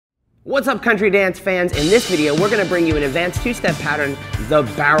What's up, country dance fans? In this video, we're gonna bring you an advanced two-step pattern, the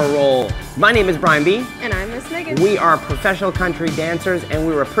barrel roll. My name is Brian B. And I'm Miss Megan. We are professional country dancers, and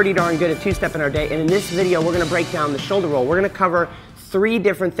we were pretty darn good at two-step in our day. And in this video, we're gonna break down the shoulder roll. We're gonna cover three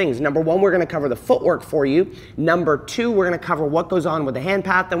different things. Number one, we're gonna cover the footwork for you. Number two, we're gonna cover what goes on with the hand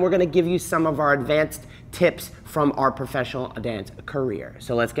path. Then we're gonna give you some of our advanced tips from our professional dance career.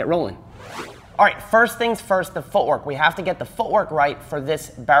 So let's get rolling. All right, first things first, the footwork. We have to get the footwork right for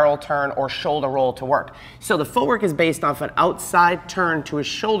this barrel turn or shoulder roll to work. So the footwork is based off an outside turn to a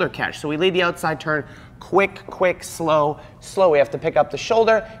shoulder catch. So we lead the outside turn, quick, quick, slow, slow. We have to pick up the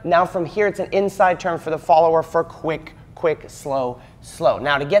shoulder. Now from here, it's an inside turn for the follower for quick, quick, slow, slow.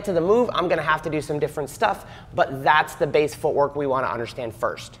 Now to get to the move, I'm gonna have to do some different stuff, but that's the base footwork we wanna understand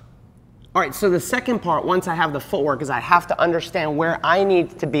first. All right, so the second part, once I have the footwork, is I have to understand where I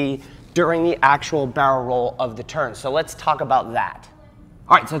need to be during the actual barrel roll of the turn. So let's talk about that.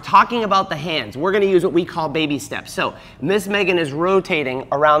 All right, so talking about the hands, we're gonna use what we call baby steps. So Miss Megan is rotating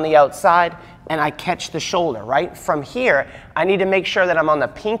around the outside and I catch the shoulder, right? From here, I need to make sure that I'm on the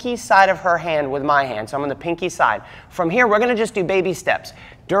pinky side of her hand with my hand. So I'm on the pinky side. From here, we're gonna just do baby steps.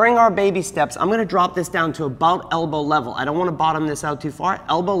 During our baby steps, I'm gonna drop this down to about elbow level. I don't wanna bottom this out too far,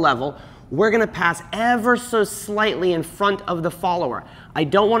 elbow level. We're gonna pass ever so slightly in front of the follower. I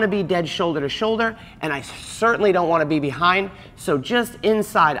don't wanna be dead shoulder to shoulder, and I certainly don't wanna be behind, so just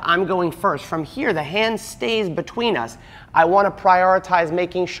inside, I'm going first. From here, the hand stays between us. I wanna prioritize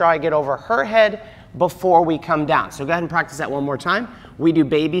making sure I get over her head before we come down. So go ahead and practice that one more time. We do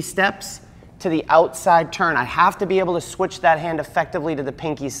baby steps to the outside turn. I have to be able to switch that hand effectively to the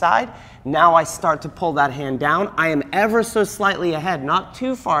pinky side. Now I start to pull that hand down. I am ever so slightly ahead, not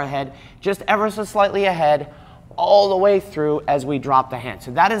too far ahead, just ever so slightly ahead all the way through as we drop the hand. So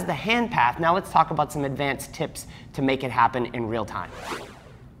that is the hand path. Now let's talk about some advanced tips to make it happen in real time.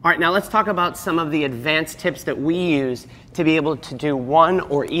 All right, now let's talk about some of the advanced tips that we use to be able to do one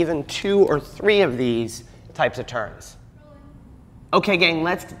or even two or three of these types of turns. Okay, gang,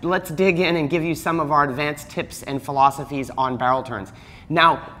 let's dig in and give you some of our advanced tips and philosophies on barrel turns.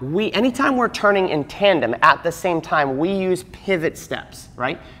 Now, anytime we're turning in tandem at the same time, we use pivot steps,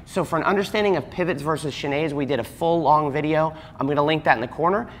 right? So for an understanding of pivots versus chaînés, we did a full long video. I'm gonna link that in the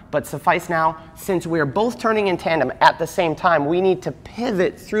corner, but suffice now, since we're both turning in tandem at the same time, we need to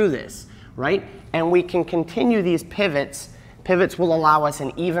pivot through this, right? And we can continue these pivots. Pivots will allow us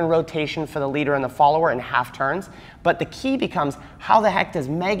an even rotation for the leader and the follower in half turns. But the key becomes, how the heck does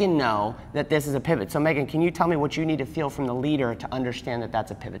Megan know that this is a pivot? So Megan, can you tell me what you need to feel from the leader to understand that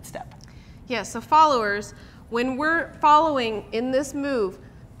that's a pivot step? Yeah, so followers, when we're following in this move,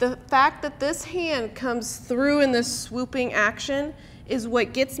 the fact that this hand comes through in this swooping action is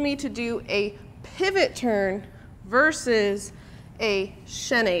what gets me to do a pivot turn versus a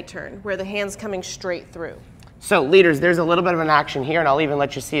chaîné turn, where the hand's coming straight through. So leaders, there's a little bit of an action here, and I'll even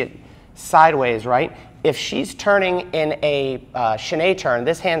let you see it sideways, right? If she's turning in a chaîné turn,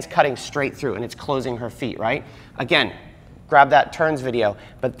 this hand's cutting straight through and it's closing her feet, right? Again, grab that turns video,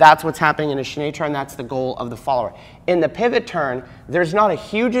 but that's what's happening in a chaîné turn. That's the goal of the follower. In the pivot turn, there's not a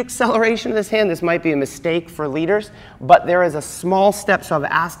huge acceleration of this hand. This might be a mistake for leaders, but there is a small step, so I've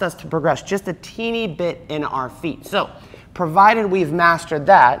asked us to progress just a teeny bit in our feet. So provided we've mastered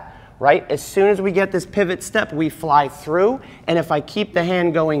that, right? As soon as we get this pivot step, we fly through, and if I keep the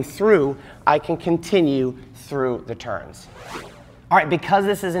hand going through, I can continue through the turns. All right, because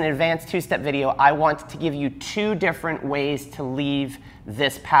this is an advanced two-step video, I want to give you two different ways to leave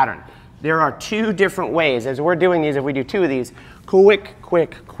this pattern. There are two different ways. As we're doing these, if we do two of these, quick,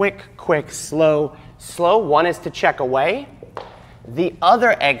 quick, quick, quick, slow, slow. One is to check away. The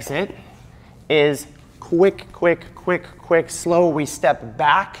other exit is quick, quick, quick, quick, slow. We step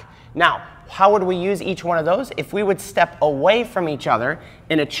back. Now, how would we use each one of those? If we would step away from each other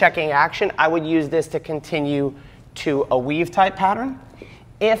in a checking action, I would use this to continue to a weave type pattern.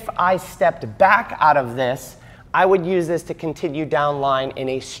 If I stepped back out of this, I would use this to continue down line in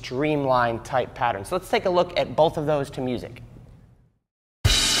a streamline type pattern. So let's take a look at both of those to music.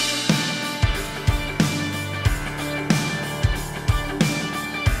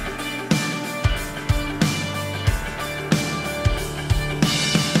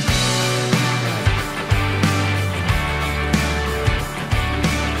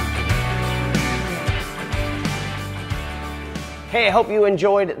 Hey, I hope you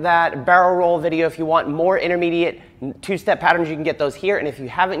enjoyed that barrel roll video. If you want more intermediate two-step patterns, you can get those here. And if you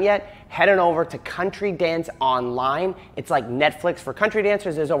haven't yet, head on over to Country Dance Online. It's like Netflix for country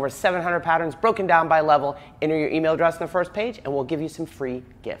dancers. There's over 700 patterns broken down by level. Enter your email address on the first page, and we'll give you some free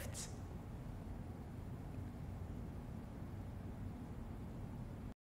gifts.